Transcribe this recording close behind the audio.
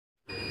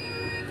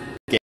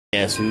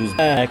Guess who's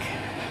back?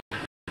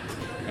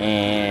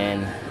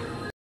 And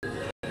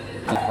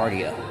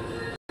cardio.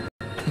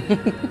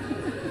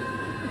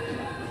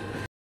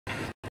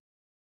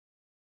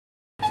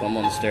 So I'm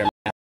on the Stairmaster.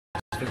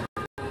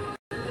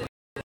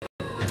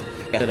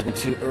 Got it up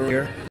too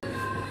earlier.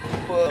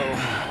 Whoa.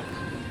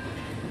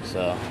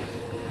 So,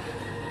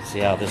 see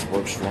how this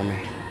works for me.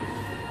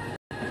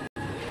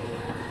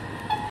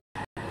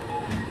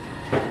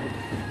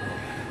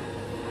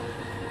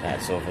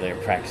 That's over there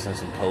practicing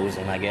some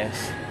posing, I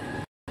guess.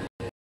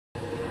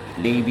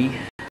 Maybe.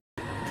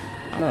 I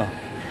don't know.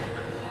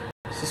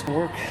 Is this gonna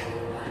work?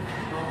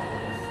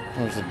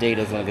 There's the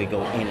data's gonna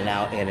go in and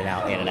out, in and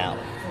out, in and out.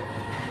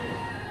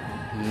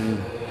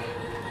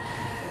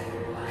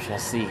 Shall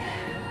see.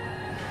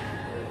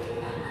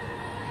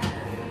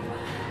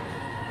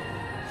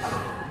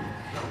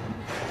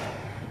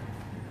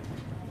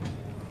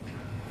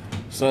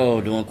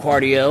 So doing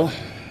cardio.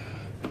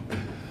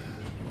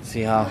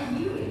 See how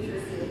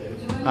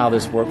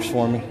this works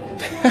for me.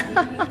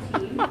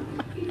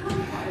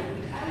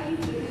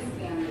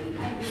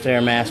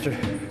 Stairmaster.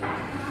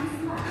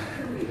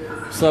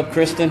 What's up,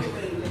 Kristen?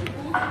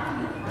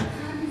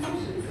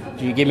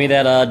 Do you give me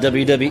that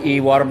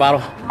WWE water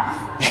bottle?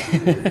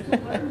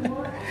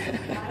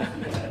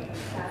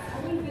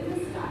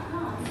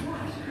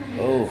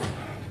 Oh.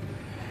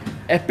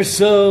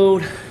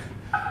 Episode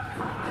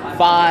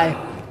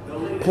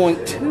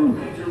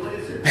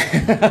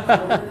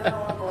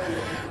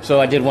 5.2.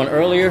 So I did one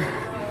earlier.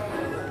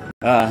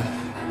 I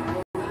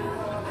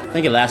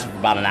think it lasted for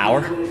about an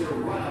hour.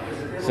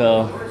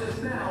 So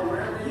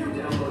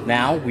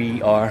now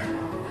we are,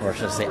 or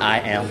should I say I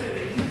am,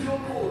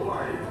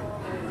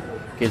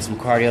 getting some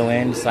cardio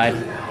in.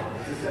 Decided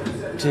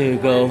to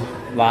go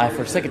live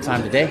for a second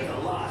time today.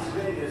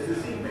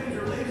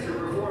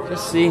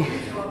 Just see.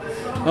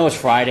 I know it's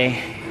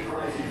Friday.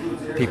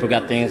 People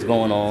got things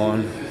going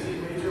on.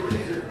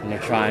 And they're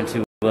trying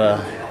to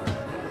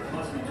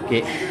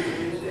get...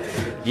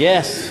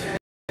 Yes.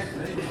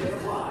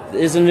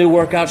 Is a new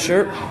workout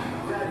shirt.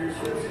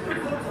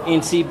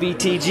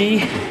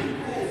 NCBTG.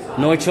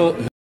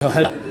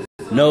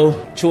 No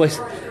choice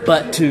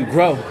but to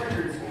grow.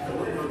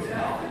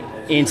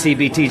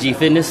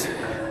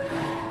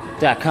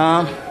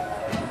 NCBTGfitness.com.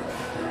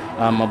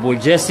 My boy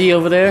Jesse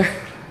over there.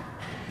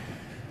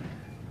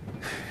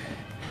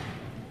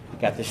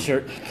 Got this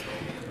shirt.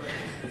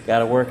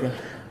 Got it working.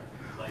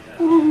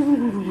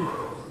 Ooh.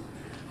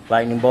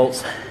 Lightning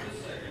bolts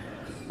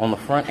on the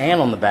front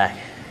and on the back.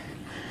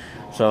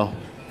 So,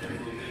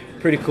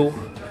 pretty cool.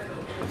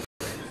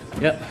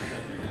 Yep.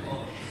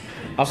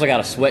 Also got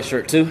a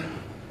sweatshirt too.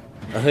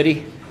 A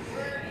hoodie.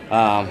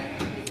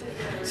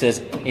 It says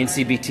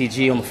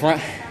NCBTG on the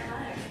front.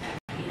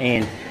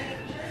 And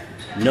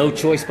no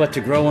choice but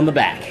to grow on the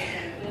back.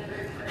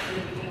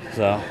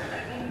 So,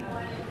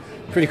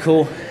 pretty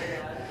cool.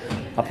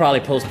 I'll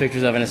probably post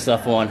pictures of it and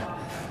stuff on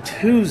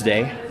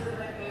Tuesday.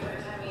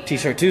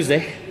 T-shirt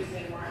Tuesday.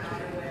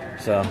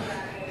 So,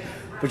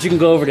 but you can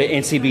go over to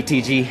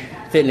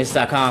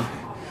ncbtgfitness.com.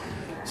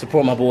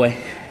 Support my boy.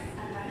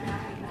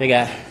 They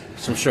got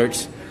some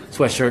shirts,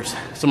 sweatshirts,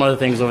 some other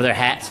things over there,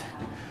 hats.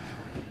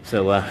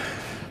 So,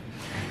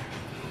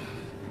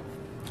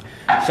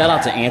 shout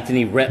out to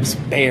Anthony Reps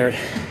Baird.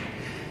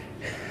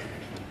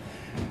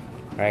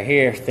 Right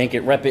here, think it,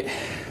 rep it.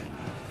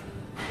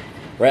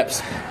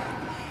 Reps.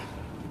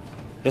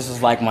 This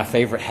is like my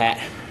favorite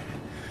hat.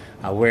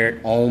 I wear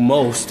it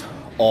almost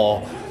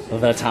all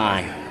the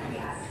time.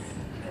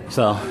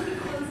 So,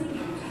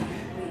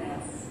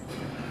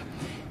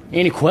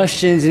 any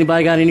questions?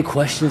 Anybody got any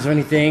questions or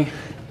anything?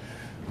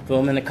 Throw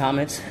them in the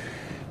comments.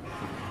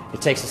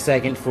 It takes a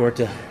second for it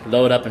to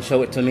load up and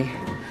show it to me.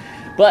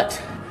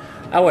 But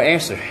I will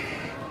answer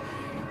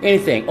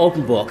anything,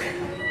 open book,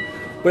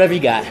 whatever you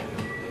got.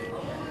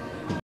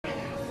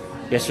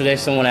 Yesterday,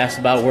 someone asked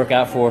about a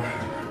workout for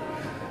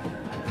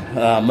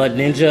Mud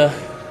Ninja,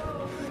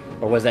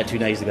 or was that 2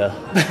 days ago?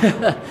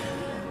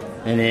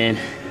 And then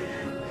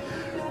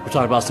we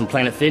talked about some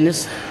Planet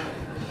Fitness.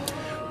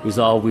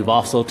 We've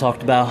also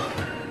talked about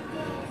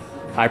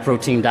high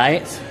protein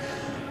diets.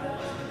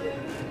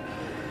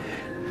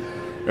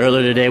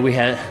 Earlier today, we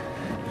had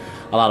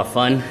a lot of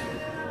fun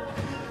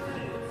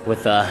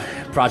with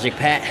Project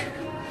Pat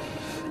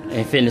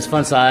and Fitness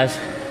Fun Size.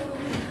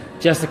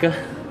 Jessica,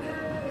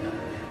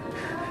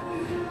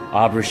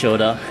 Aubrey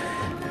showed up,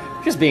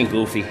 just being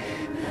goofy.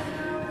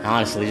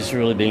 Honestly, just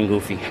really being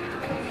goofy,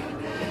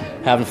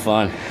 having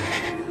fun.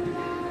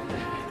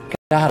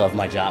 God, I love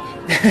my job.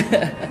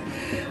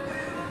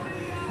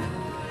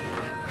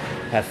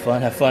 Have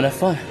fun, have fun, have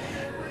fun.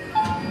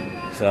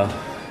 So,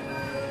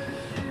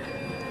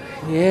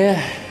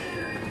 yeah.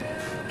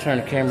 Turn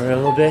the camera a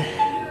little bit.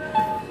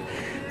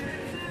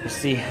 Let's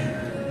see.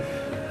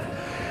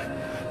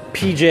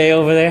 PJ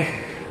over there.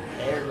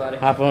 Hey, everybody.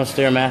 Hop on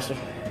Stairmaster.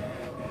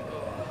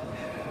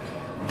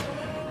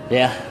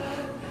 Yeah.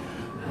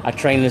 I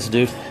train this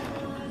dude.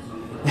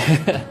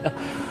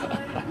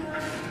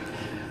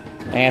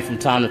 And from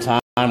time to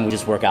time, we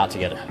just work out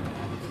together.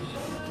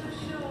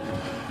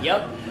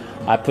 Yep.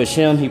 I push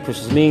him, he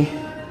pushes me.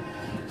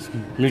 It's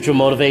mutual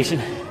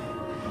motivation.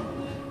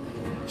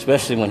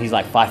 Especially when he's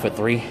like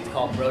 5'3". It's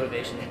called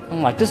motivation.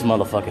 I'm like, this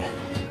motherfucker.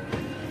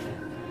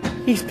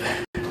 He's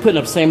putting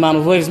up the same amount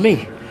of weight as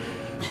me.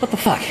 What the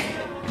fuck?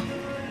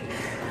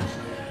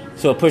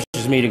 So it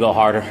pushes me to go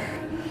harder,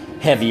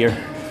 heavier,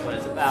 What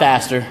it's about.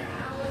 faster.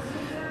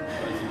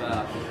 What it's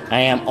about.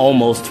 I am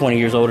almost 20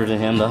 years older than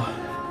him, though.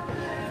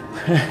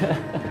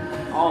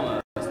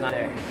 Almost. Not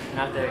there.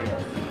 Not there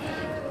yet.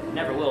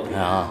 Never will be.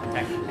 No.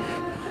 Technically.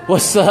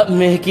 What's up,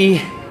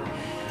 Mickey?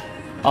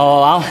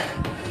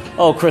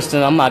 Oh,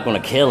 Kristen, I'm not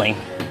gonna kill him.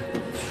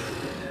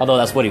 Although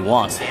that's what he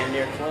wants. Damn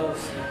near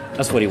close.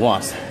 That's what he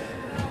wants.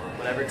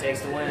 Whatever it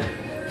takes to win.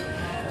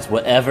 It's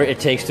whatever it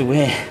takes to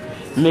win.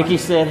 Mickey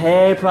said,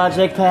 "Hey,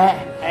 Project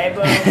Pat." Hey,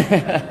 boo.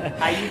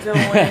 How you doing?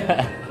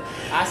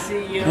 I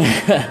see you.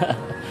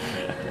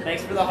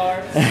 Thanks for the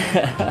hearts.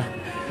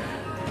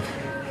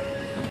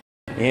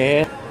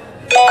 Yeah.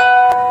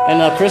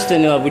 And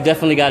Kristen, we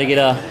definitely got to get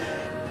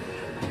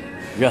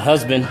your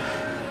husband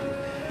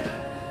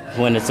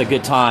when it's a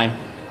good time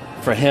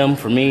for him,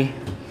 for me,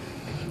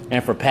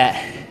 and for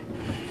Pat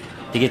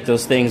to get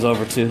those things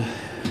over to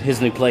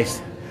his new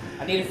place.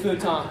 I need a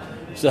futon.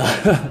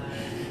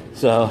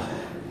 So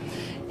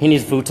he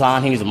needs a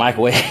futon, he needs a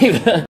microwave.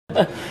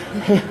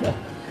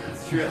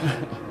 It's true.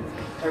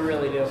 I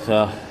really do.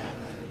 So,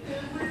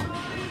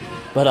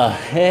 but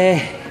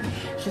hey,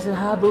 she said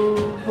hi,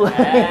 boo.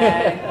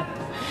 Hey.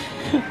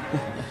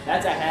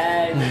 That's a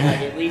hey with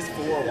like at least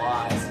 4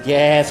 Y's.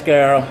 Yes,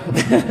 girl.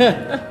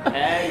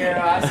 Hey,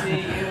 girl, I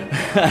see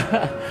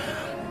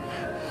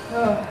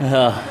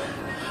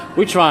you.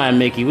 We trying,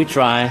 Mickey. We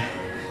trying.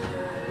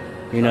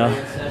 You know.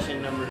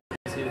 Session number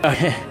 2.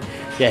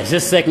 Yeah, it's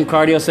this second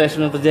cardio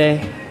session of the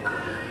day.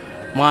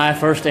 My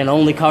first and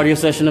only cardio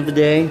session of the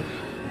day.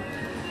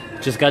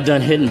 Just got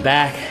done hitting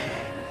back.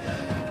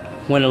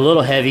 Went a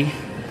little heavy.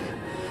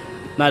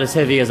 Not as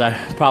heavy as I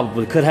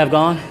probably could have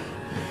gone.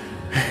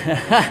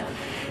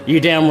 You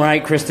damn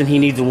right, Kristen, he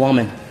needs a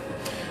woman.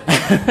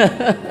 Got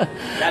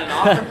an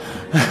offer?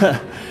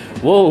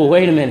 Whoa,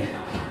 wait a minute.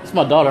 It's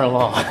my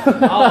daughter-in-law.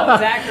 Oh,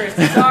 Zach,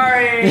 Kristen.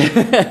 Sorry.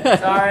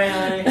 Sorry,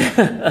 honey.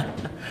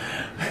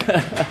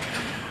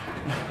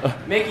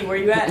 Mickey, where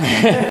you at?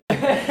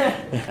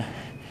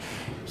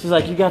 She's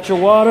like, you got your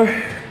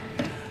water?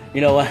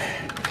 You know what?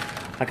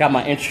 I got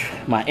my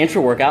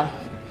intro workout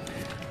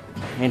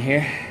in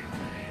here.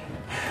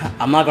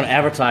 I'm not gonna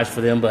advertise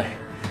for them, but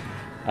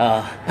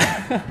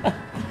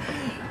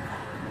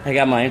I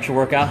got my intro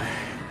workout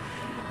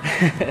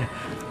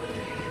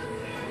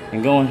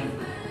and going.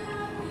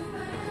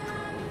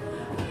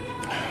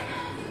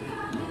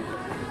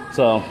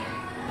 So,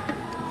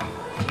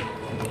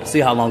 see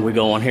how long we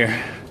go on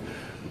here.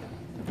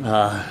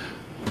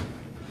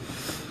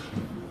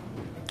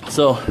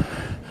 So,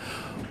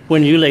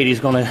 when you ladies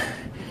gonna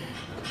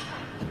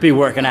be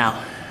working out?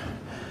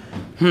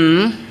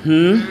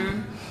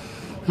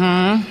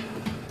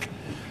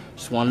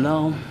 Just wanna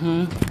know.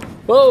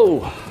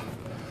 Whoa.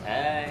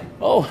 Hey.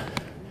 Oh.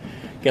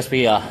 Guess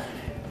we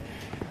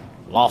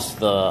lost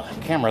the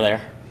camera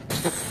there.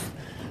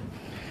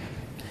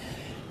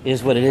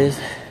 Is what it is.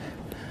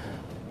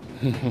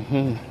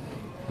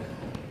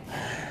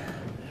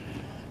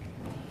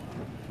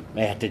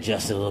 May have to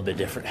adjust it a little bit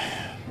different.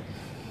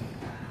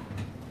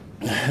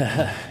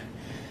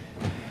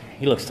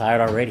 He looks tired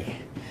already.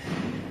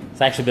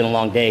 It's actually been a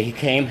long day. He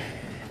came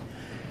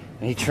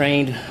and he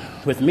trained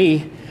with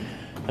me.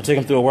 I took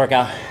him through a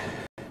workout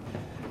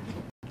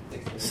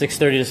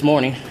 6:30 this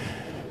morning.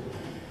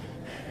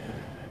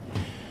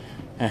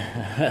 And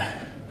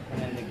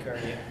then the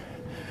cardio.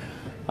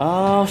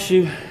 Oh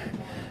shoot.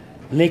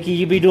 Mickey,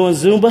 you be doing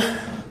Zumba?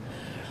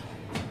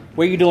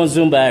 Where you doing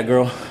Zumba at,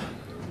 girl?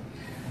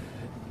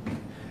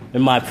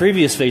 In my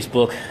previous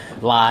Facebook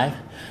Live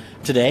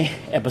today,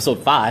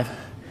 episode 5,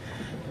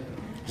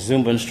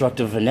 Zumba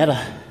instructor Vanetta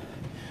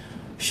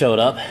showed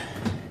up.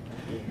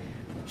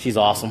 She's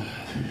awesome.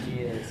 She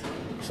is.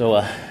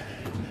 So,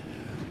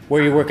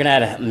 where you working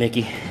at,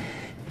 Mickey?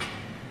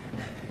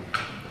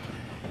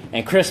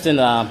 And Kristen,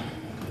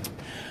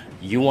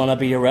 you want to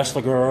be a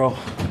wrestler, girl?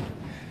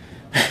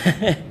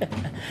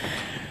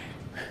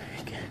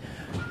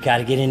 Got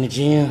to get in the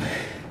gym,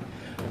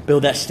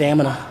 build that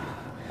stamina.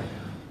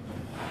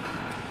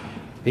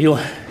 You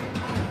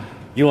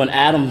and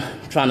Adam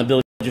trying to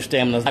build your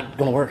stamina is not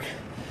going to work.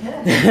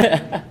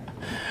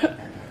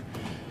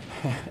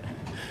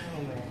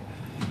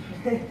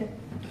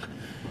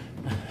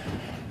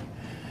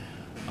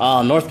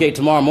 Northgate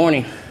tomorrow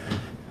morning.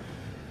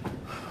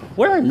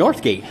 Where in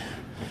Northgate?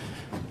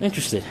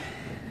 Interested.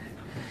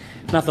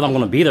 Not that I'm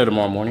going to be there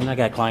tomorrow morning. I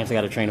got clients I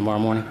got to train tomorrow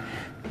morning.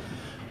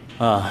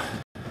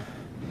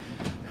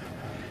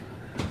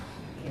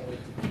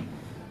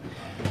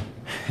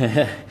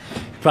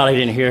 Probably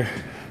didn't hear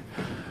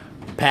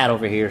Pat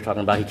over here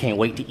talking about he can't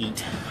wait to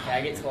eat. Yeah,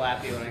 I get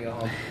tilapia when I go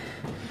home.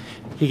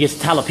 He gets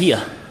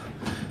tilapia.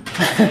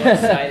 I'm so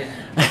excited.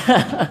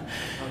 I'm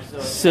so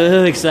excited.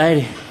 So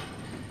excited.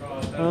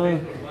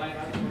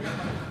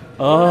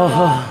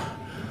 Oh.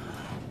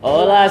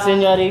 Hola,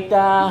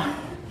 señorita.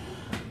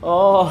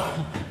 Oh.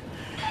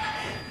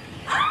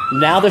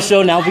 Now the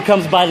show now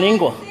becomes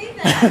bilingual.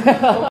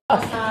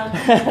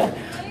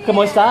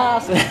 ¿Cómo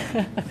estás?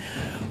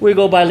 We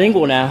go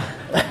bilingual now.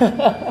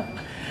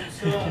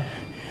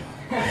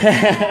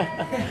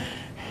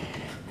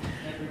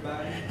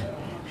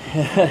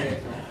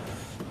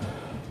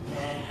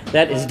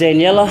 That is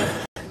Daniela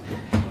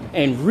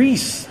and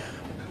Reese.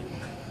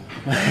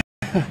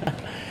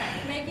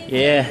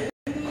 Yeah.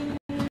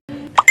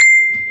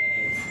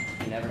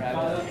 Never have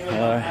it.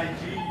 All right.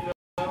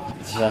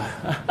 So,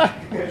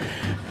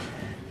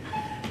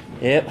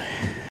 yep.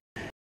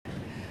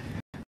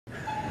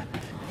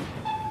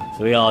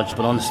 So we all just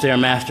been on the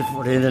Stairmaster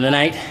for the end of the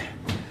night.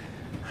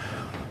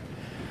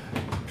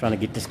 Trying to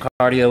get this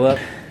cardio up.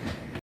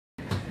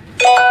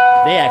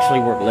 They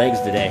actually work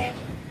legs today.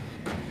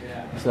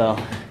 So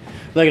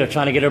look at her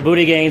trying to get her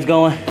booty gains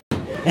going.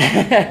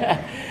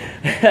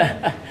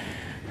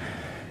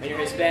 When you're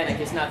Hispanic,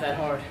 it's not that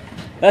hard.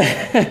 You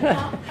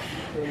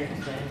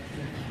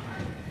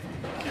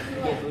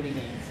get booty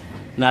gains.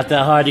 Not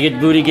that hard to get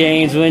booty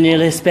gains when you're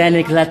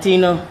Hispanic,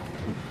 Latino.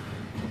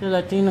 You're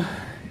Latino.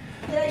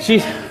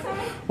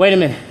 Wait a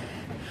minute.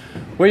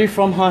 Where are you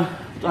from,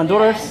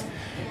 Honduras?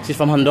 She's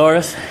from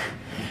Honduras.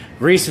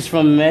 Reese is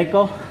from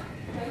Mexico.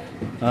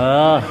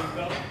 Oh.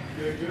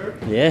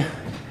 Yeah.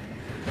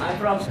 I'm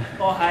from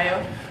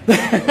Ohio.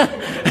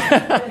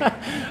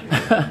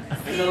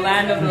 The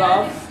land of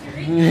love.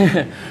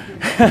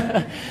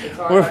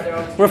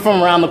 We're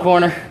from around the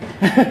corner.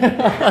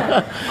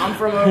 I'm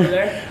from over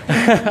there.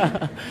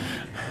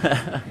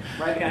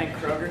 Right behind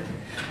Kroger.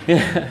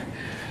 Yeah.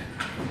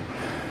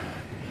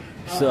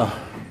 So,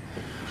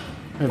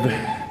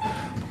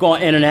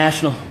 going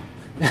international.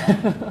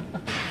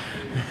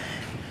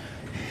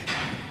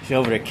 She's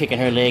over there kicking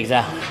her legs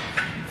out,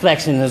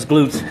 flexing those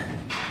glutes.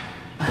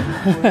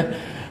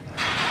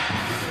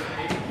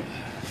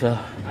 So,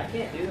 I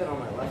can't do that on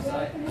my left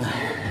side.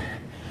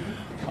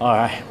 all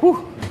right.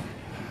 Whew.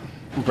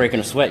 I'm breaking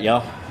a sweat,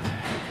 y'all.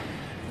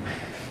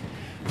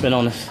 Been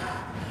on this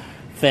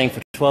thing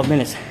for 12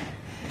 minutes.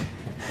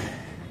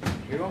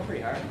 You're going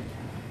pretty hard.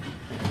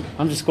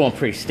 I'm just going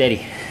pretty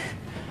steady.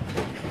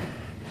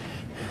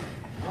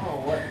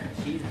 Oh, what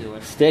she's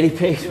doing. Steady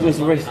pace wins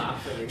the race.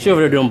 She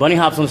over there doing bunny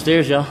hops on the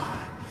stairs, y'all.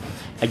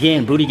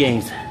 Again, booty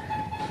gains.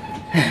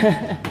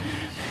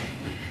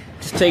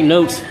 Just take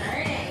notes.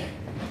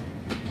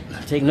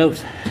 Take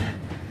notes.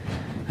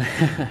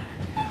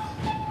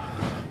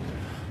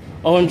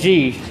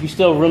 OMG, you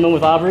still rooming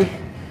with Aubrey?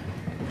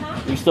 Huh?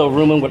 You still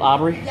rooming with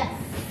Aubrey? Yes.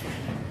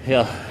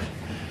 Yeah.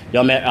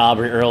 Y'all met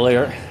Aubrey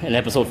earlier in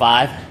episode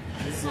 5.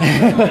 This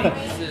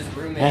is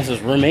roommate. That's his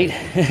roommate.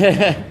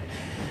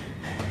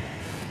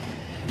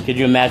 Could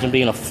you imagine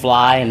being a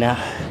fly in that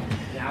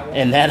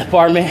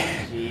apartment?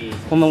 Jeez.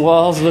 On the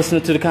walls,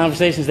 listening to the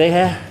conversations they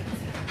had?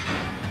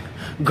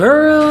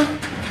 Girl!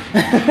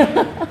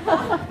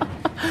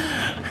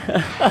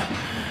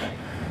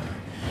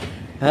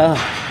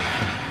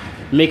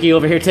 Mickey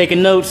over here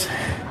taking notes.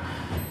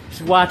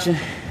 She's watching.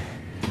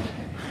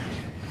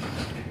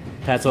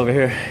 Pat's over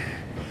here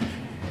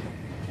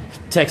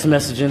text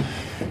messaging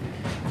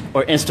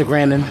or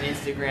Instagramming.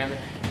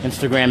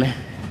 Instagramming.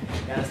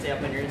 Gotta stay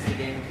up on your Insta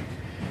game.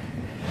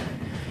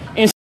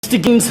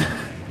 Insta-games.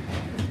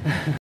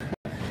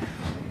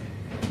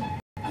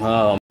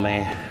 Oh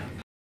man.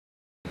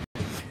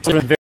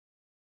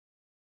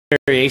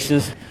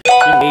 Variations.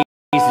 Ways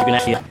you can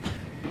actually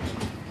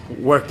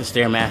work the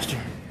Stairmaster.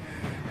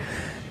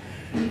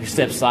 You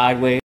step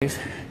sideways.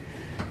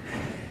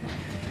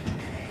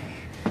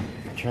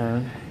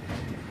 Turn.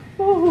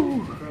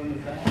 Woo.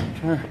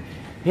 Turn.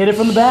 Hit it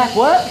from the back.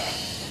 What?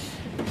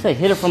 Say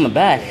hit it from the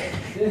back.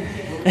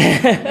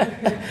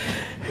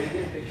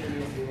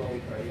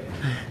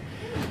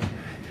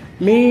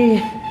 Me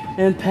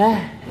and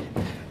Pat,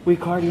 we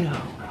cardio.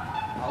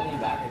 I'll lean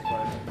back as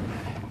far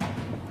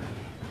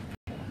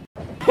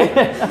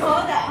as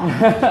Hold on.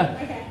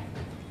 Okay.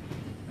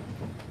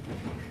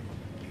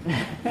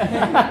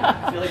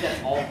 I feel like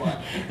that's all butt.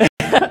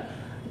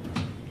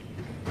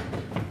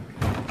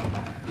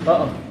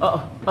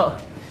 Uh-oh.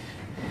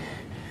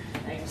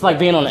 It's like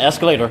being on an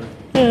escalator.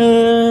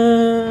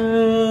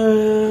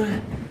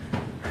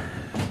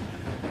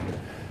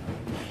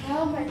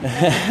 Oh my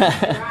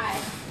God.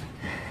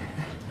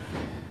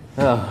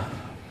 Oh.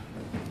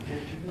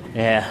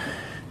 Yeah.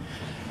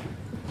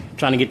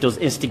 Trying to get those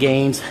Insta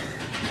gains.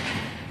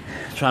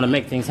 Trying to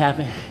make things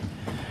happen.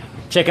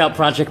 Check out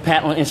Project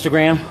Pat on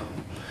Instagram.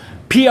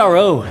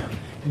 PROGEKT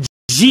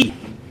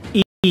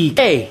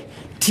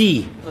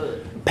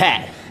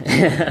Pat.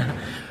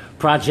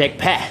 Project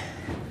Pat.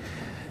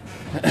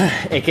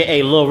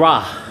 AKA Lil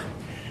Ra.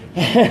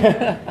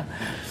 That's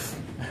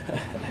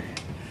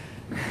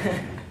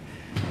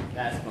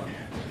fun.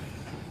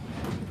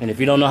 And if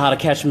you don't know how to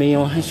catch me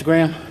on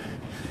Instagram,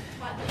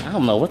 I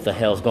don't know what the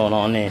hell's going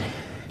on then.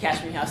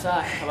 Catch me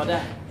outside. How about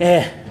that?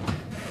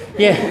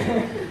 Yeah,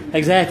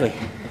 exactly.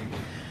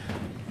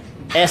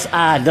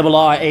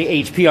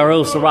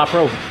 SIRRAHPRO, Sarah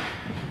Pro.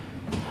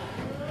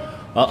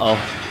 Uh-oh.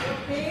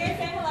 Can you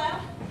say hello?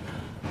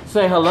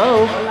 Say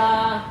hello.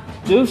 Hola.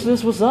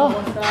 Deuces, what's ¿Cómo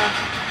up? estás?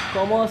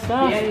 ¿Cómo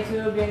estás? Bien, y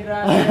tú, bien,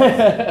 gracias.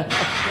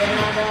 De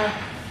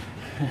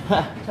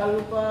nada.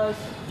 Chalupas.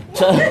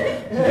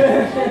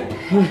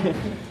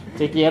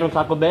 Te quiero,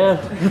 Taco Bell.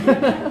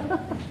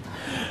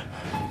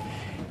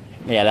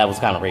 Yeah, that was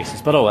kind of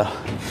racist, but oh well.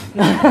 It's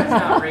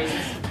not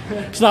racist.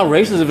 It's not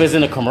racist if it's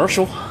in a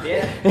commercial.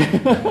 Yeah.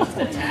 It's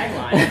the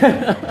tagline.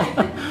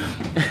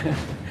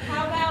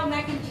 How about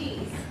mac and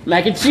cheese?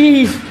 Mac and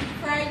cheese.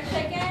 Fried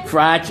chicken?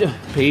 Fried chicken.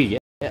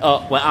 Yeah.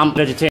 Oh, well, I'm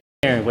vegetarian.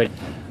 Wait,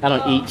 I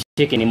don't eat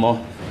chicken anymore.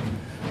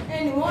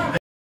 Anymore.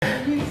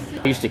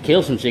 I used to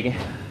kill some chicken.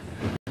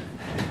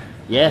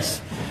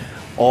 Yes,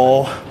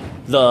 all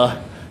the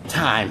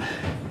time.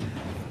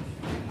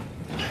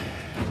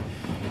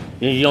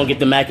 You don't get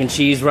the mac and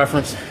cheese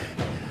reference?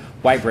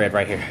 White bread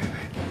right here.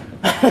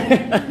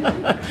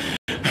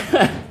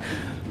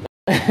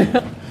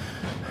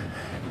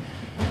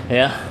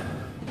 Yeah.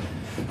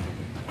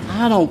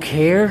 I don't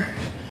care.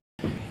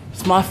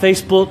 It's my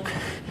Facebook.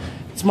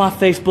 It's my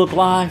Facebook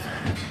Live.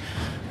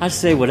 I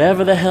say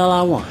whatever the hell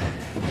I want.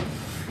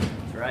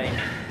 That's right.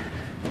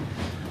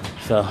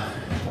 So,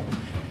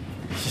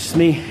 it's just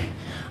me.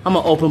 I'm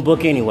an open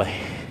book anyway.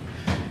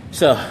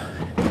 So,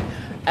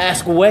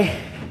 ask away.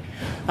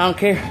 I don't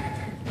care.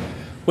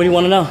 What do you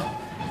want to know?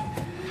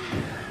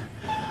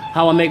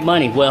 How I make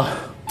money? Well,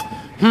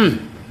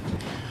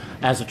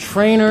 as a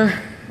trainer,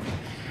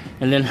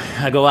 and then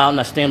I go out and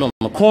I stand on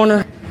the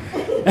corner.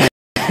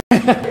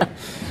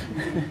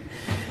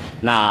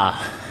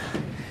 Nah.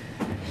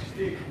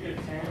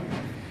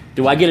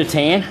 Do I get a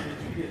tan?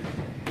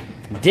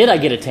 Did I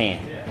get a tan?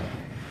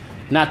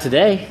 Not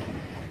today.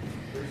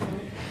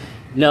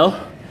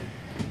 No.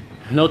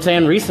 No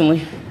tan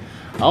recently.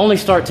 I only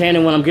start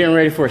tanning when I'm getting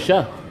ready for a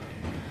show.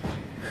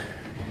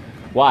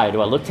 Why?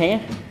 Do I look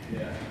tan?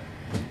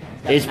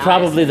 It's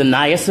probably the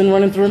niacin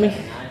running through me.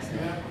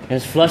 And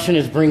it's flushing,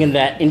 it's bringing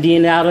that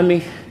Indian out of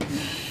me,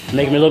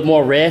 making me look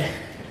more red.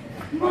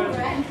 More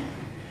red.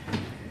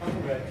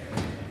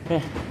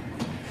 Yeah.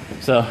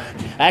 So,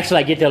 actually,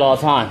 I get that all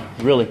the time,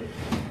 really.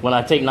 When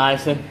I take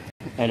niacin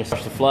and it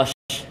starts to flush,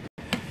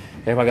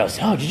 everybody goes,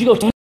 "Oh, did you go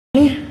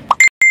tanning?"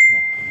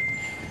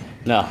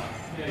 No.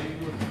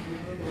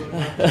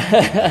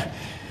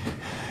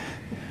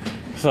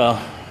 So,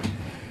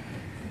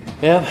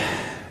 yep.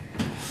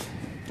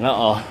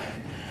 Uh-oh.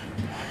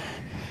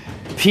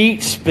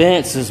 Pete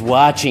Spence is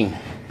watching.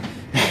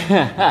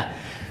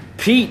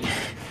 Pete,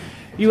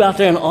 you out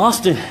there in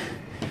Austin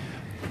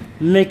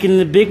making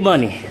the big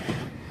money.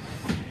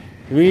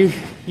 You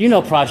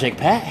know Project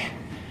Pat.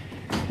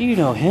 You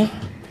know him.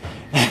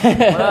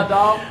 What up,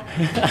 dog?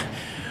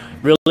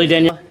 Really,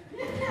 Daniel?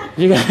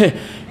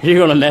 You're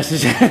gonna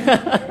message?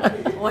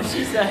 What'd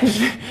she say?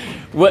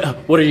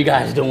 What are you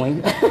guys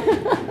doing?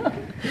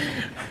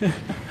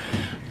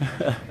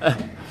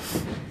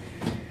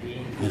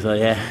 So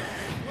yeah,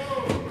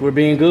 we're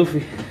being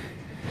goofy.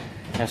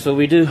 That's what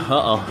we do.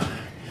 Uh-oh.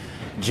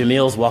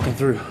 Jamil's walking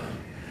through.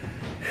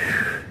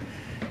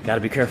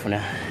 Gotta be careful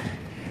now.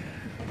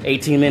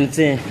 18 minutes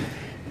in.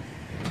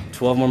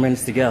 12 more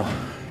minutes to go.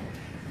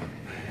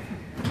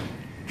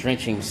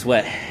 Drenching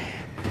sweat.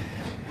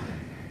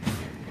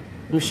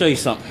 Let me show you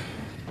something.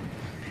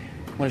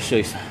 I want to show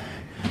you something.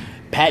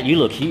 Pat, you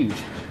look huge.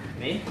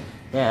 Me?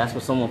 Yeah, that's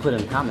what someone put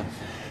in the comments.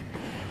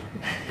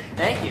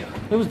 Thank you.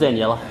 It was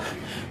Daniela.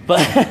 But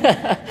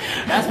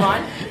That's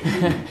fine.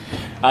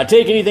 I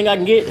take anything I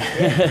can get.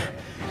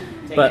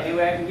 Take But- it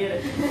anywhere I can get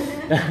it.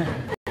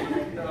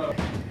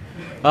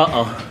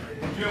 Uh-oh.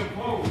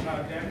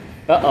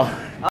 Uh-oh.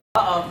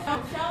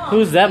 Uh-oh.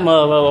 Who's that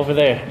mother over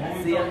there?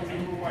 See ya.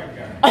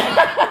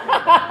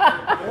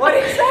 What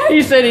did he say?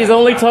 He said he's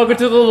only talking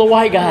to the little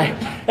white guy.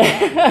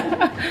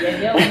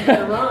 Danielle, you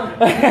better run.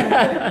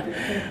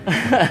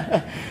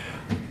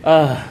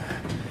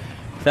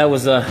 That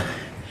was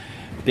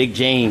Big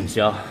James,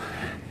 y'all.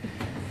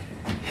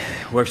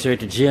 Works here at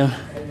the gym.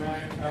 Hey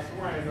man, I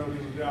swear I didn't know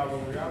this was y'all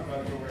over here. I was about to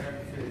go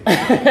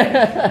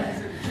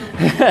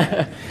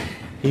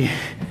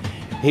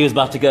over He was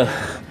about to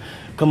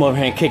come over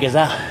here and kick us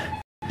out.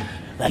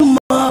 Like, you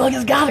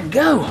motherfuckers gotta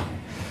go.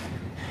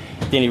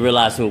 Then he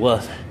realized who it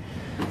was.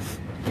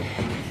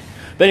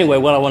 But anyway,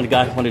 what I wanted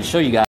to show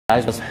you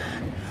guys was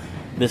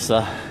this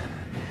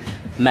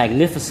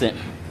magnificent,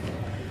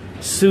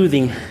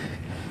 soothing,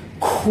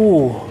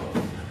 cool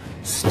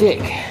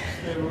stick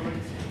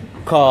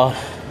called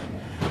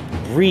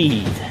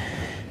Breathe.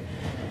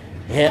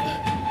 Yep.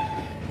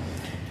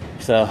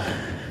 So,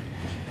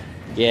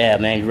 yeah,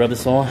 man, you rub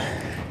this on.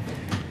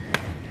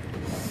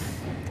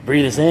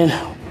 Breathe this in.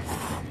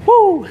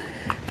 Woo!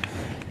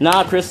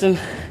 Nah, Kristen,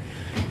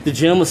 the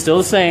gym was still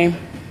the same.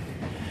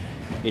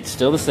 It's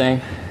still the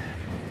same.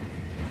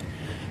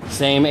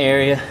 Same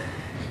area,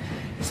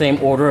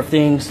 same order of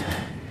things.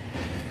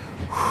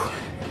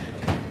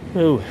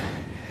 Ooh.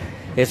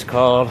 It's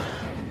called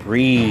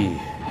Breathe.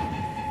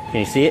 Can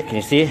you see it? Can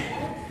you see it?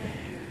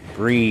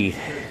 Breathe.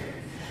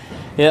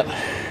 Yep.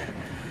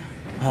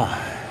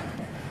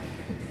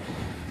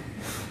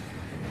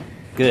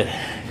 good.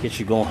 Get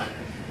you going.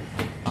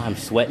 I'm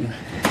sweating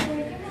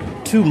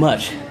too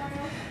much.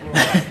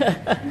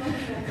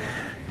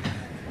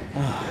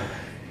 Oh,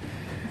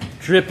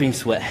 dripping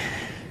sweat.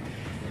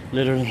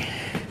 Literally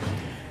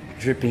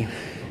dripping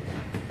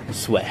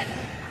sweat.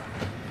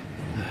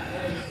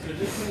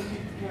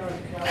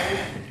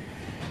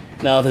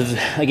 Now, there's,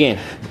 again,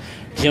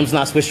 gym's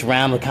not switched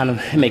around, but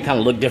it may kind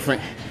of look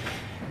different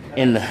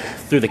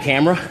through the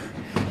camera.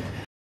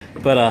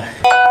 But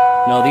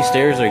no, these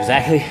stairs are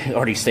exactly,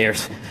 or these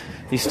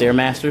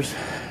Stairmasters,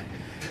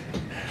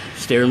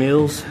 stair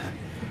mills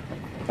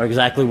are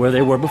exactly where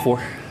they were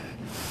before.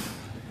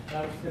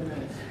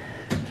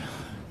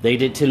 They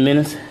did 10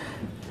 minutes.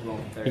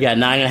 You got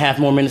 9.5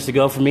 more minutes to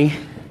go for me.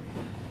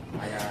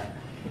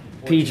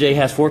 PJ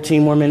has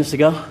 14 more minutes to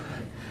go.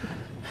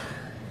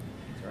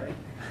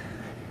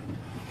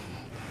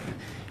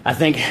 I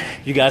think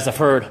you guys have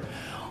heard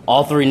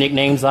all 3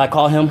 nicknames I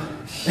call him.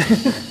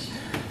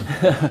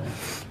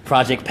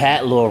 Project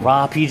Pat, Lil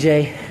Raw,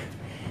 PJ.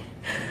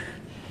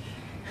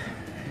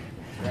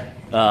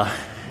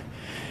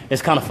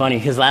 It's kind of funny.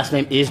 His last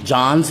name is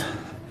Johns.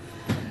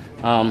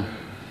 Pat,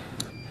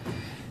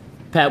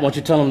 why don't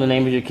you tell them the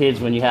name of your kids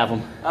when you have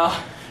them?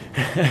 Oh.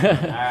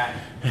 Alright.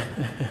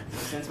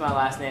 Since my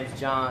last name's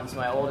Johns,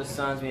 my oldest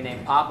son's gonna be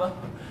named Papa.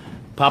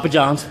 Papa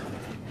Johns.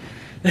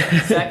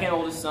 Second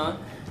oldest son,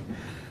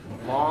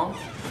 Long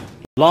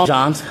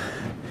Johns.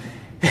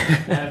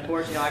 And of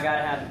course, I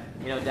gotta have,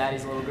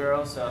 daddy's little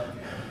girl, so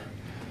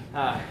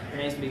her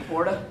name's gonna be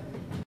Porta.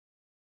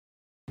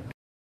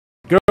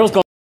 Girl's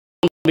gonna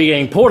be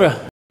named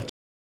Porta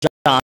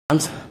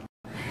Johns.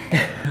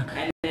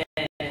 And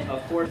then,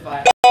 of course,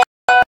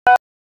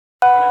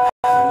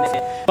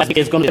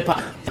 It's gonna be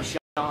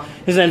Sean.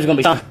 His name's gonna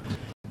be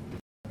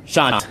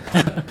Sean. What's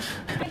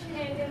your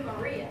name again?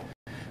 Maria.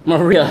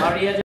 Maria.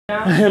 Maria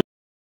John?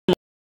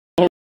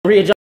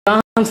 Maria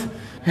Johns.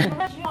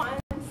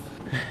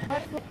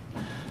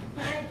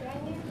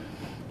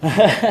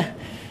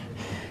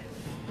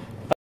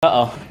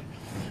 Uh-oh.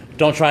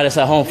 Don't try this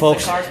at home,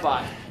 folks. Car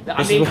spot.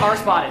 I'm being car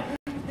spotted.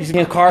 He's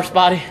getting car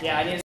spotted. Yeah,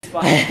 I need a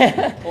spot.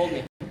 Hold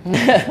me.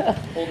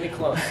 Hold me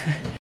close.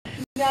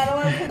 No, I don't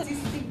want to put these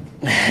feet.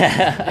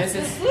 This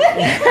is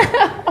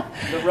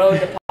the road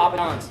to Papa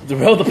John's. The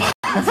road to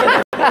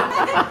Papa.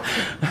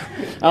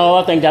 Oh,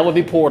 I think that would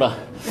be Porta.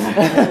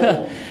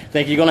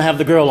 Think you're gonna have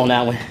the girl on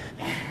that one.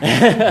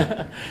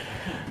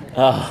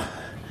 Oh,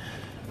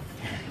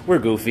 we're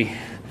goofy.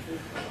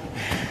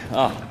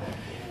 Oh,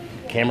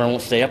 camera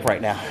won't stay up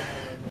right now.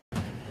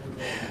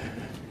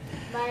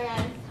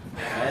 Bye,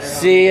 guys.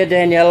 See ya,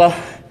 Daniela.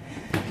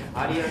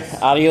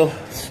 Adios.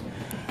 Adios.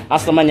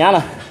 Hasta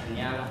mañana.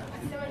 Yeah.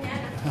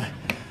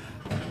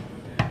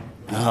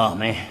 Oh,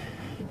 man.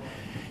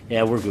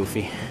 Yeah, we're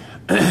goofy.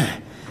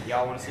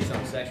 Y'all want to see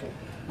something sexual?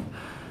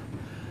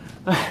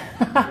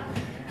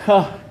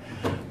 Oh,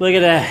 look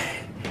at that.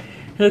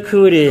 Look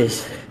who it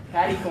is.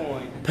 Patty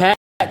Coin. Pat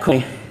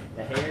Coin.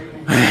 The hair.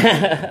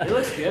 He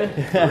looks good.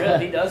 For real,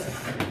 he does.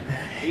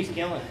 He's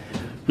killing.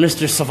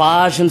 Mr.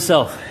 Savage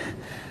himself.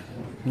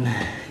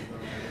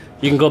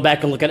 You can go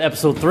back and look at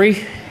episode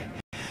 3.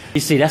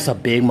 You see, that's a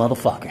big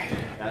motherfucker.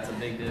 That's a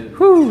big dude.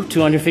 Whew,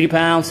 250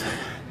 pounds.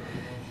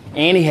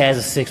 And he has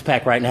a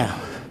 6-pack right now.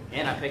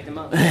 And I picked him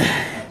up.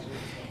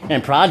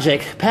 And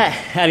Project Pat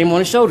had him on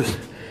his shoulders.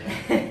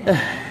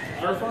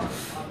 For fun.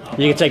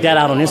 You can check that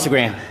out on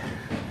Instagram.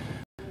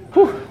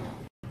 Whew.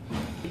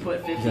 He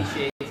put 50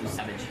 Shades of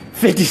Savage.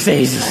 50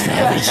 Shades of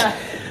Savage.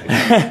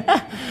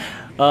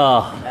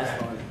 Oh.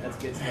 That's fun. That's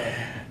good stuff.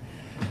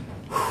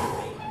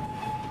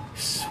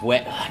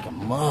 Sweat like a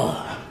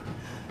mug.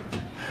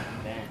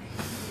 Damn.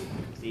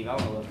 Steve, I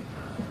want to look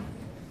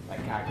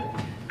like Kyrie.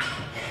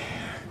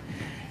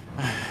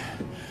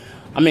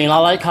 I mean, I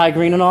like Kai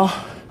Green and all.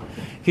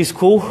 He's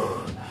cool.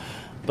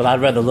 But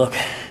I'd rather look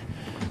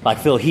like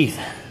Phil Heath.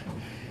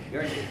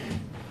 You're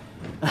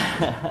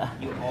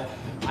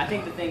I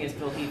think the thing is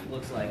Phil Heath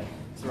looks like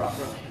Ciroc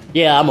Pro.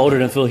 Yeah, I'm older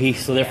than Phil Heath,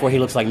 so therefore he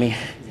looks like me. He's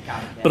a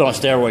copycat. But on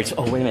steroids.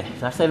 Oh, wait a minute.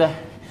 Did I say that?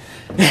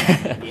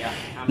 Yeah.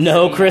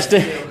 No,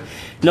 Kristen.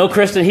 No,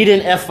 Kristen. He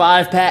didn't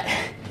F5 Pat.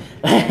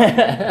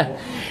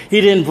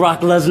 He didn't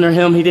Brock Lesnar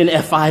him. He didn't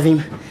F5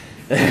 him.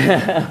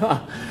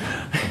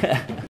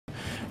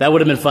 That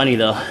would have been funny,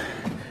 though.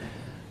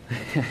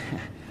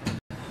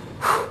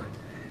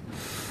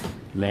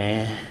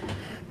 Man.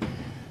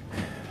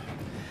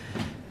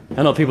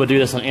 I know people do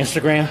this on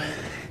Instagram.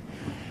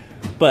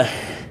 But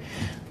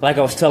like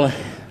I was telling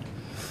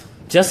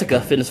Jessica,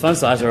 Fitness Fun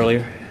Size,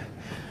 earlier,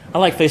 I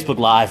like Facebook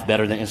Live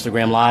better than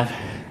Instagram Live.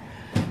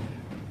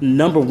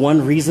 Number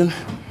one reason,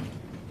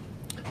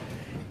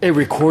 it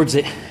records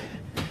it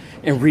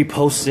and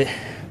reposts it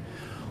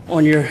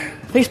on your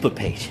Facebook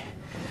page.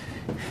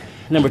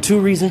 Number two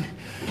reason,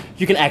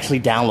 you can actually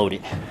download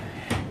it.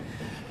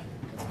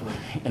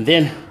 And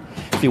then,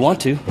 if you want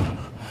to,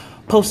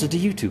 post it to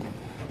YouTube.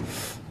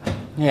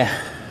 Yeah.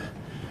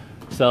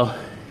 So,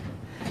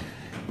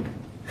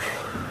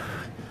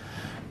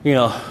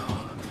 a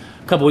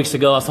couple weeks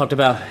ago I talked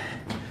about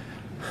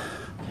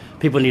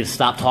People need to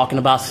stop talking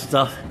about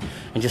stuff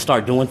and just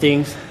start doing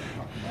things.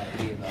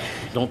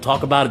 Don't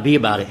talk about it, be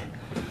about it.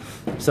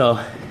 So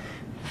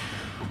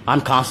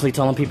I'm constantly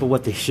telling people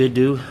what they should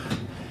do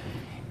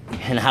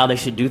and how they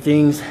should do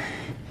things,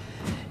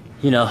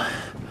 you know,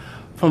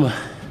 from a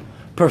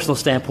personal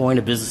standpoint,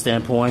 a business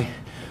standpoint,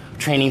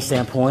 training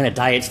standpoint, a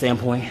diet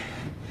standpoint.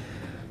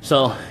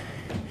 So,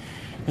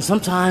 and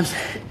sometimes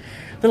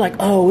they're like,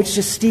 oh, it's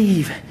just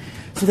Steve,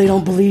 so they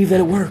don't believe that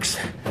it works.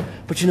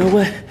 But you know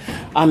what?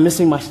 I'm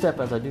missing my step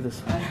as I do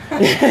this.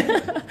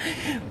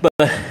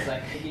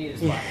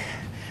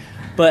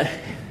 But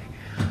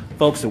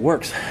folks, it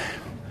works.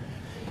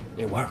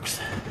 It works.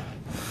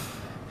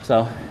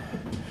 So,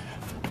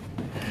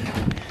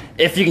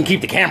 if you can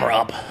keep the camera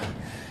up.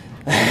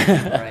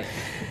 Right.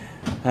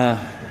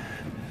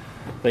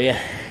 But yeah,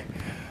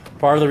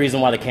 part of the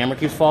reason why the camera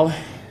keeps falling,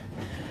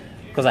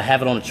 because I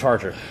have it on a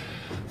charger,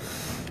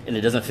 and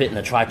it doesn't fit in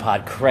the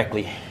tripod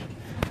correctly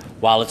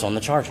while it's on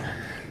the charger.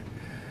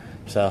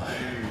 So,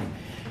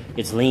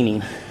 it's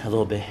leaning a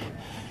little bit.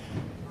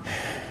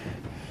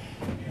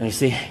 And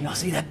y'all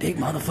see that big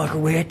motherfucker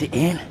way at the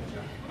end?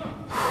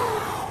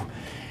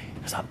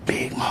 That's a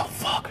big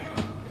motherfucker.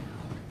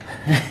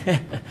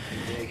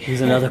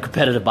 He's another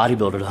competitive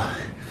bodybuilder though.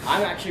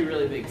 I'm actually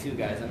really big too,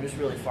 guys. I'm just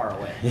really far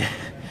away. Yeah.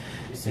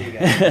 Just so you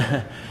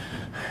guys.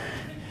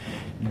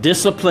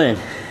 Discipline.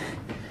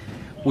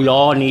 We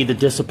all need the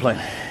discipline.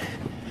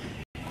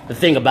 The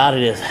thing about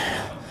it is,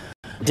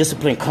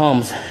 discipline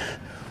comes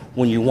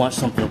when you want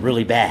something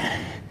really bad.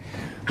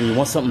 When you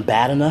want something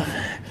bad enough,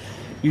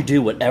 you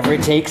do whatever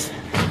it takes,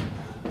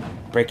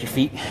 break your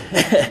feet,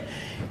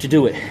 to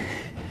do it.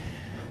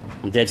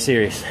 I'm dead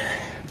serious.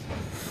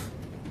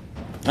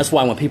 That's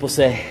why when people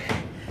say,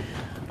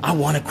 I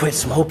want to quit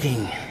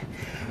smoking,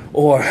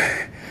 or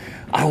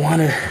I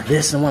want to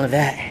this and want to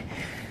that.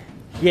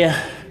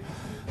 Yeah,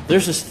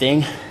 there's this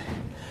thing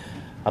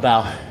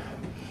about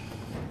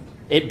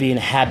it being a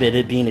habit,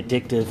 it being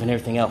addictive and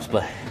everything else,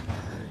 but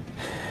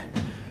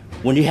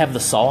when you have the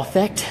Saw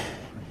effect,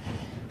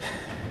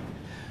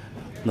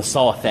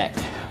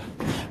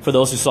 for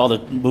those who saw the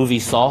movie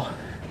Saw,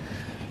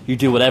 you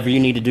do whatever you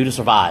need to do to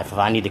survive. If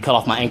I need to cut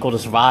off my ankle to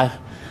survive,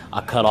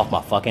 I cut off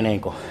my fucking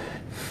ankle.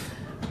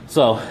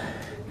 So,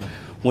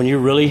 when you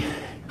really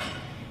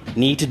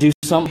need to do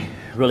something,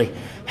 really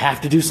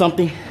have to do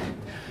something,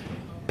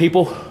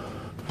 people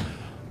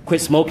quit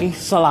smoking.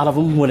 It's a lot of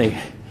them when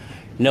they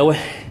know it.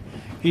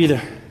 You're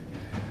either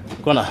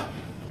gonna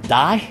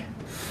die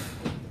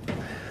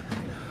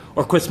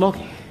or quit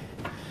smoking.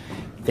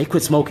 They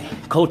quit smoking,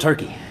 cold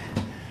turkey.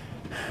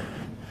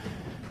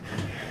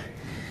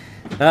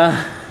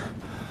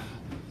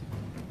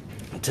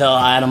 Tell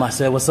Adam, I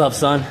said, what's up,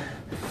 son?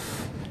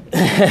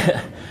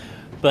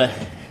 But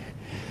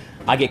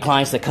I get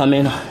clients that come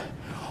in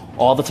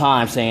all the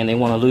time saying they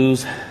want to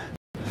lose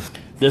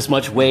this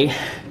much weight,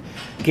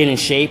 get in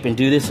shape and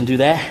do this and do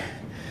that.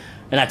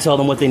 And I tell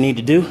them what they need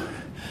to do.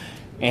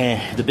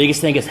 And the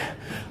biggest thing is,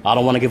 I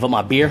don't want to give up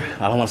my beer.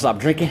 I don't want to stop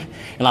drinking.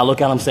 And I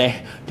look at them and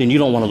say, then you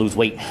don't want to lose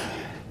weight.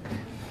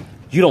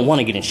 You don't want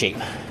to get in shape.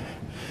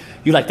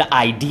 You like the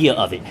idea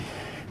of it,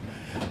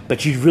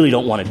 but you really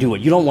don't want to do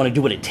it. You don't want to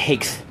do what it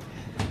takes.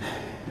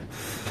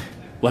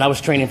 When I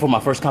was training for my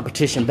first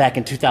competition back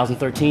in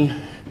 2013,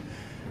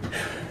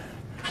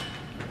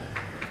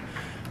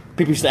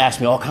 people used to ask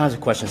me all kinds of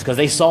questions because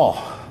they saw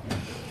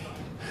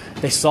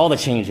the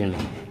change in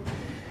me.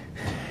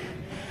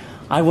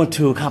 I went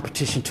to a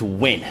competition to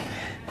win.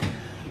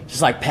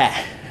 Just like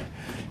Pat,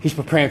 he's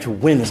preparing to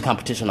win this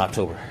competition in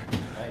October.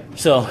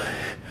 So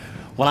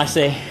when I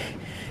say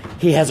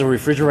he has a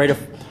refrigerator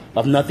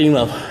of nothing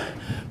but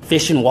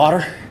fish and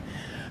water,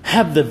 I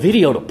have the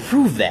video to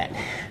prove that.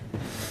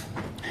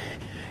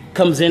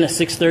 Comes in at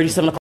 6:30,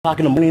 7 o'clock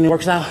in the morning and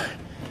works out.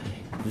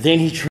 Then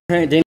he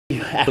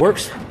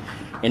works,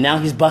 and now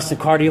he's busting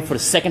cardio for the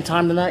second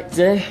time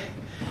today.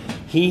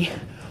 He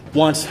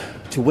wants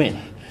to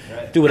win.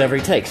 Do whatever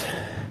he takes.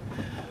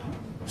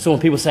 So when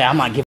people say, I'm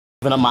not giving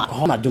up my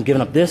alcohol, I'm not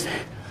giving up this,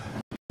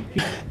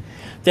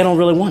 they don't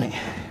really want it.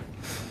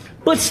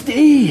 But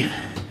Steve,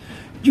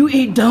 you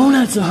eat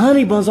donuts and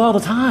honey buns all the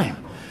time.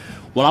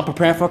 When I'm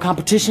preparing for a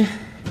competition,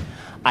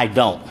 I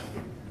don't.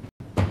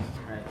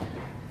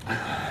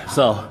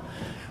 So,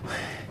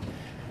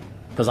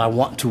 because I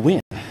want to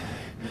win.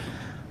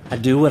 I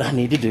do what I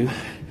need to do.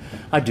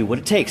 I do what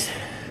it takes.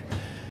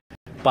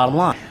 Bottom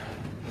line.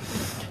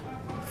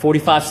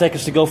 45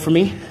 seconds to go for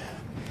me.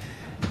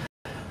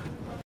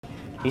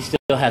 He still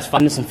has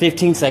 5 minutes and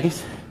 15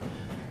 seconds.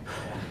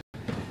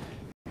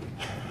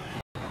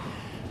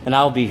 And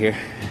I'll be here.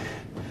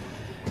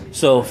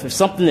 So if it's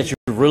something that you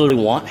really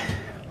want,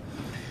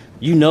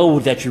 you know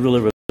that you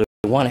really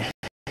want it.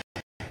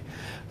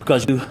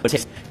 Because you do what it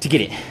takes to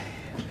get it.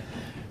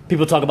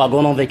 People talk about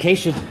going on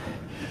vacation.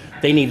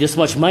 They need this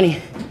much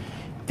money.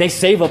 They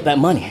save up that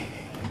money.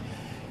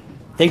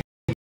 They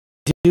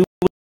do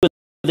what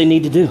they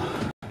need to do.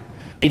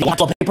 They don't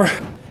want paper.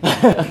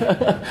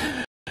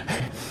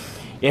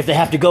 If they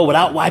have to go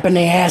without wiping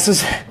their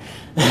asses,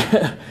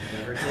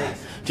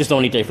 Just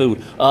don't eat their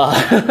food.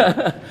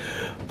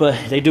 But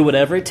they do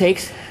whatever it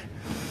takes.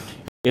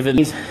 If it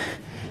means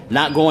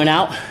not going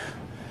out,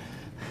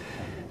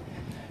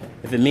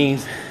 if it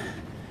means,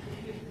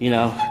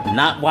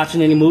 not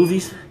watching any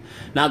movies,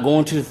 not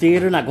going to the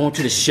theater, not going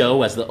to the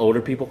show, as the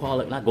older people call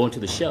it, not going to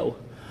the show,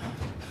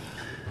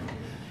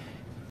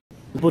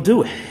 people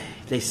do it.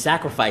 They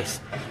sacrifice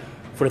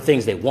for the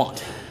things they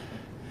want.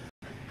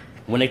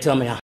 When they tell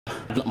me I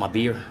want my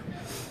beer,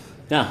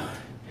 no,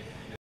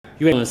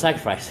 you ain't gonna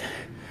sacrifice.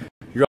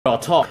 You're all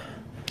talk.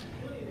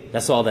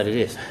 That's all that it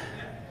is.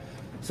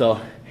 So,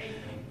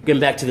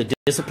 getting back to the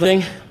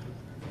discipline,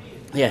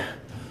 yeah,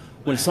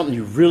 when it's something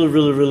you really,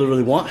 really, really,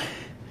 really want,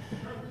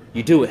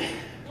 you do it.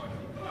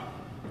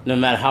 No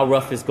matter how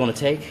rough it's gonna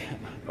take,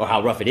 or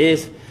how rough it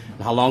is,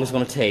 and how long it's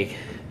gonna take,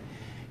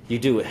 you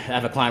do it. I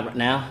have a client right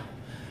now.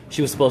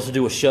 She was supposed to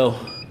do a show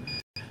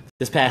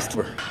this past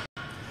tour.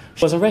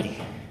 She wasn't ready.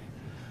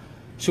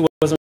 She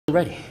wasn't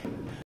ready.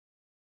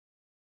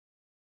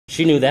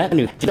 She knew that.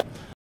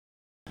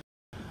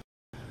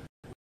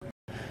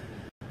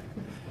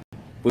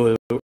 We were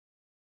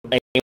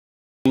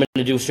aiming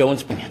to do a show in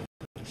spring.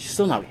 She's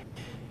still not ready.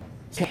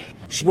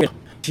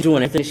 She's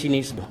doing everything she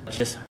needs to do.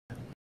 Just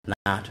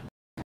not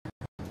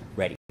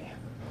ready.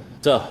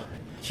 So,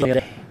 she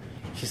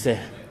said,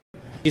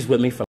 she's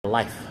with me for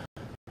life.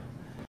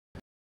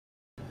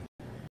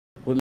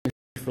 With me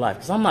for life.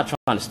 Because I'm not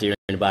trying to steer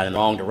anybody in the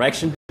wrong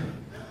direction.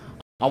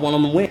 I want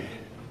them to win.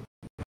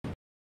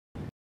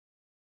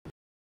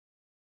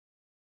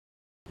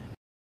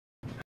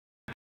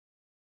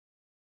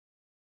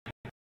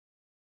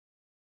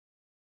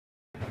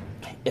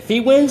 If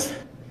he wins,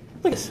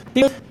 look at this.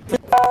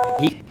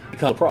 He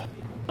becomes a pro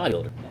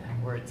bodybuilder.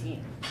 We're a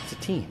team. It's a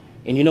team.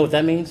 And you know what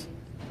that means?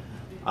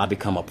 I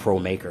become a pro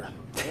maker.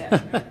 Yeah.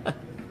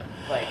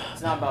 Like,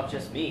 it's not about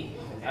just me.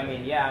 I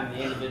mean, yeah, I'm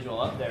the individual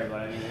up there,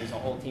 but I mean, there's a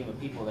whole team of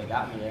people that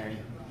got me there, and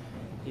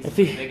he's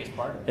the biggest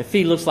part of it. If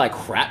he looks like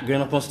crap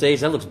getting up on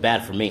stage, that looks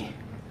bad for me.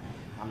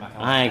 I'm not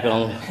I ain't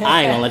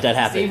gonna let that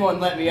happen. Steve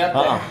wouldn't let me up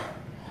there.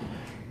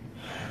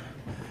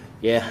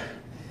 Yeah.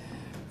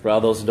 For all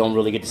those who don't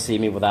really get to see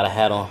me without a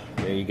hat on,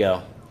 there you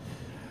go.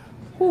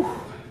 Whew.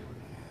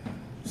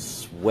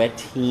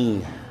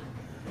 Sweating.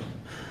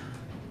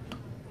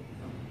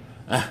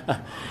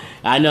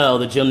 I know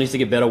the gym needs to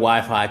get better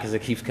Wi-Fi because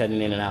it keeps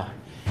cutting in and out.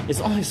 It's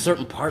only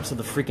certain parts of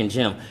the freaking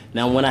gym.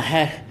 Now, when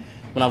I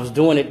was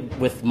doing it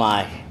with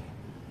my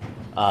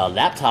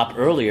laptop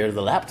earlier,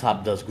 the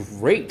laptop does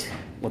great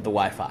with the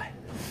Wi-Fi.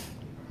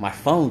 My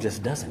phone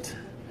just doesn't.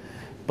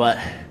 But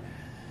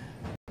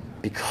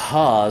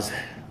because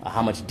of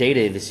how much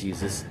data this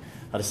uses,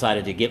 I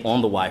decided to get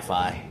on the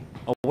Wi-Fi.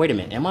 Oh, wait a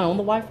minute. Am I on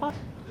the Wi-Fi?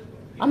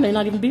 I may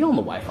not even be on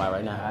the Wi-Fi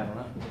right now. I don't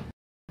know.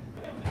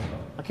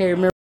 I can't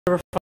remember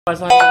if I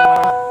was on the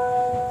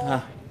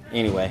Wi-Fi.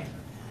 Anyway.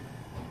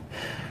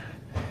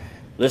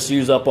 Let's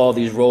use up all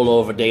these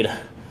rollover data.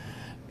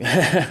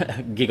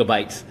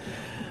 Gigabytes.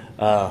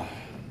 But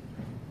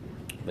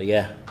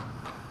yeah.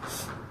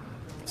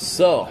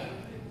 So,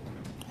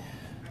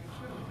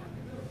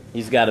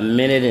 he's got a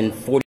minute and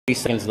 40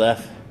 seconds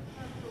left.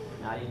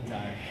 Not even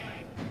tired.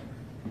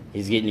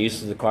 He's getting used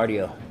to the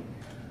cardio,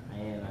 I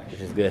am which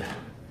actually. is good.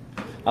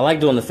 I like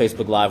doing the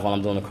Facebook Live while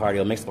I'm doing the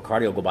cardio. It makes the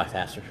cardio go by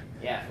faster.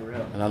 Yeah, for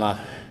real. And I'm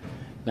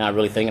not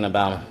really thinking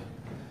about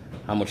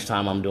how much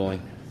time I'm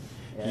doing.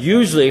 Yeah.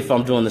 Usually, if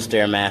I'm doing the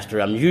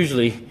Stairmaster, I'm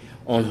usually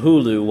on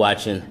Hulu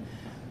watching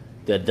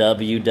the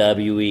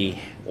WWE,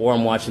 or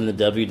I'm watching the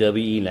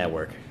WWE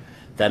Network.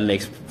 That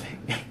makes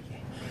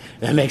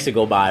it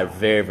go by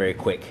very, very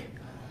quick.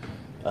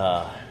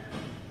 Yeah.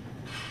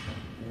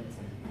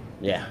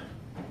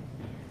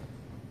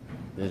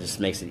 It just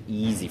makes it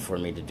easy for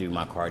me to do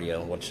my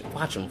cardio.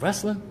 Watching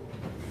wrestling.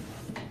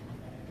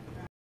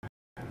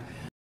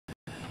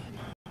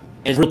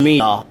 It's really me,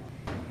 y'all.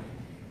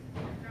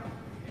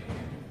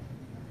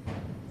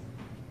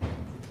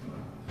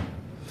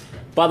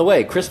 By the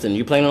way, Kristen,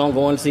 you planning on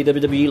going to see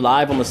WWE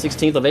live on the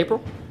 16th of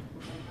April?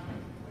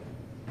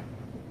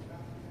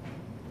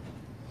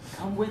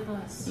 Come with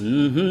us.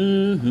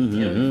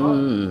 Mm-hmm. It'll be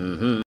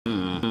fun.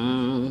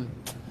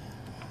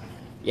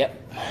 Yep.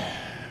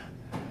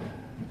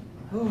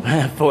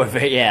 For the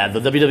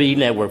WWE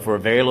Network for a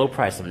very low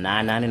price of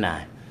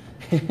 $9.99.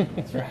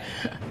 That's right.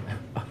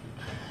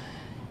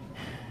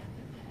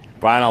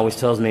 Brian always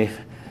tells me,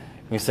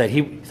 he said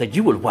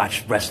you would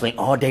watch wrestling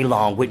all day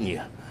long, wouldn't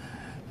you?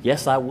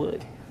 Yes, I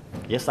would.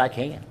 Yes, I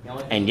can.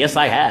 And yes,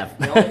 I have.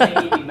 The only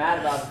thing he'd be mad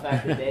about is the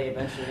fact that they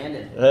eventually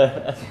ended.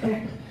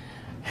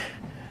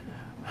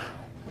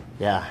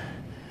 Yeah.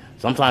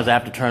 Sometimes I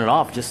have to turn it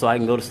off just so I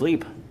can go to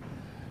sleep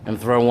and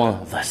throw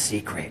on The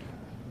Secret.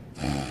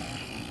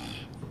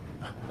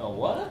 Oh,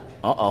 what?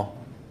 Uh-oh.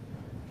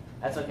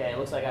 That's okay. It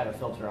looks like I have a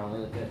filter on. We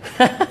look good.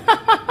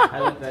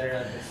 I look better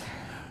at this.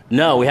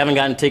 No, we haven't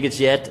gotten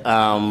tickets yet,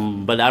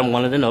 but I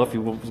wanted to know if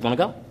you was going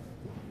to go.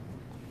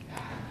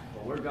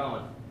 Well, we're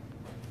going.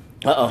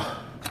 Uh-oh.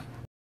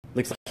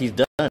 Looks like he's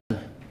done.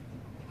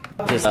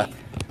 Just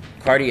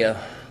cardio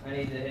I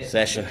need to hit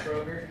session.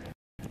 Kroger.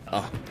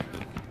 Oh.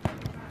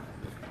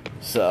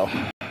 So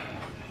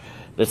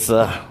let's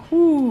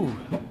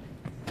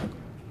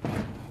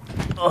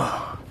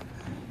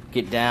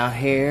get down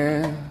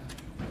here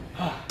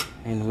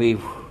and we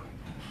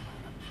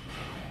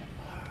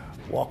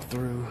walk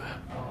through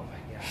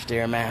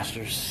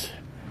Stairmasters.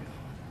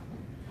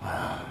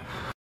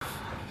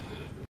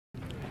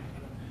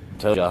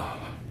 Told y'all.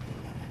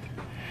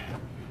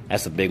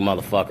 That's a big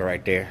motherfucker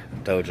right there.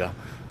 Told y'all.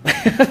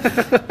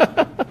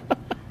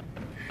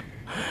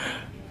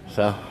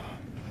 So,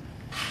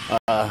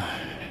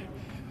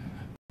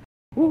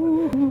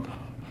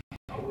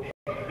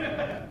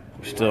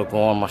 still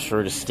going. My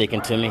shirt is sticking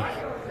to me.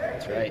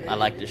 That's right. I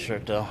like this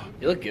shirt though.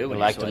 You look good I when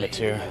like you're the sweaty.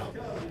 material.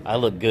 I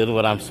look good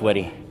when I'm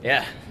sweaty.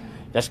 Yeah.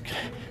 That's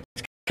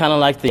kind of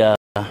like the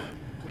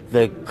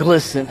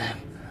glisten,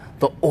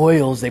 the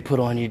oils they put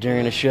on you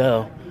during the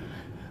show.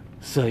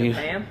 So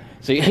Pam?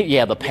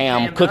 Yeah, the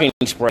Pam Pammed cooking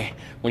spray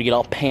when you get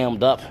all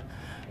Pammed up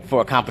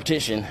for a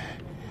competition.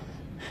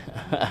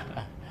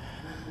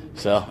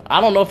 So I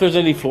don't know if there's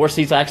any floor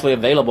seats actually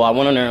available. I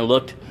went in there and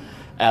looked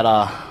at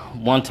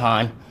one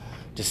time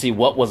to see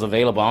what was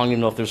available. I don't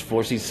even know if there's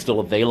floor seats still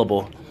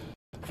available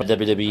for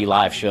WWE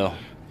live show.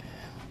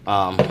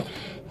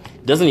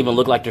 Doesn't even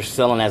look like they're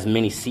selling as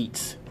many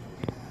seats.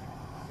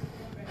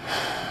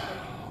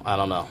 I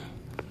don't know.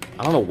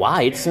 I don't know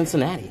why. It's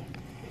Cincinnati.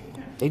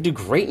 They do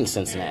great in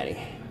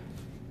Cincinnati.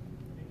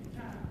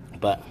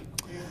 But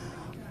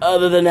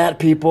other than that,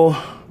 people,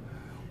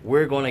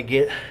 we're going to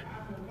get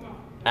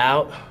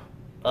out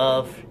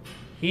of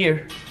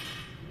here.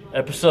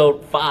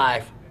 Episode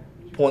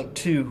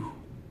 5.2.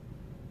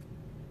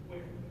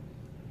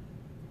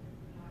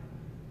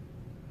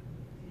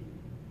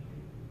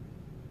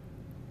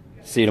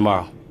 See you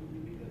tomorrow.